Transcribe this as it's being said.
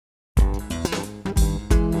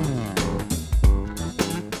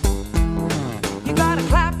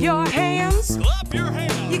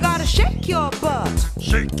shake your butt.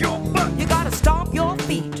 Shake your butt. You gotta stomp your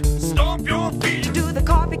feet. Stomp your feet. To do the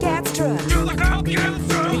copycat strut. Do the copycat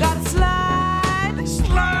strut. You gotta slide.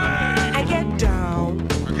 Slide. And get down.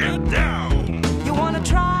 Get down. You wanna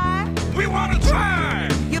try? We wanna try.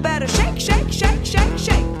 You better shake, shake, shake, shake,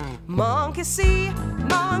 shake. Monkey see,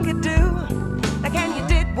 monkey do. Like and you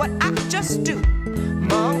did what I just do.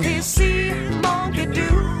 Monkey see, monkey do.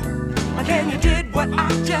 Like and you did what I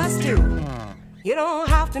just do. You don't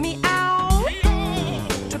have to meow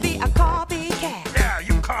to be a copycat. Yeah,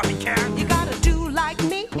 you copycat. You gotta do like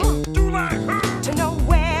me. Do like her. To know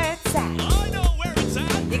where it's at. I know where it's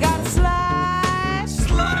at. You gotta slide.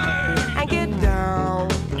 Slide. And get down.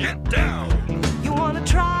 Get down. You wanna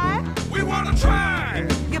try? We wanna try.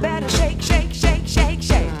 You better shake, shake, shake, shake,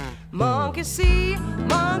 shake. Monkey see,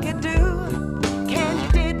 monkey do. Can you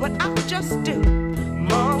did what I just do?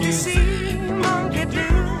 Monkey see, monkey do.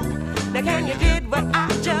 Now can you did what I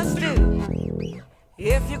just do?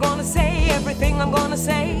 If you're gonna say everything I'm gonna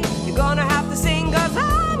say, you're gonna have to sing 'cause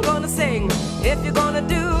I'm gonna sing. If you're gonna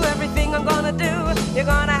do everything I'm gonna do,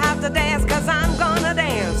 you're gonna have to dance 'cause I'm gonna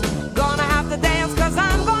dance. Gonna have to dance 'cause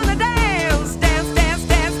I'm gonna dance. Dance, dance,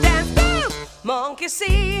 dance, dance, dance. Monkey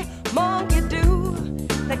see, monkey do.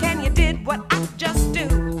 Now can you did what I just do?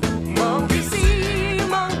 Monkey see,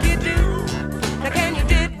 monkey do. Now can you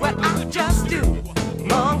did what I just do?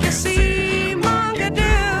 Monkey see.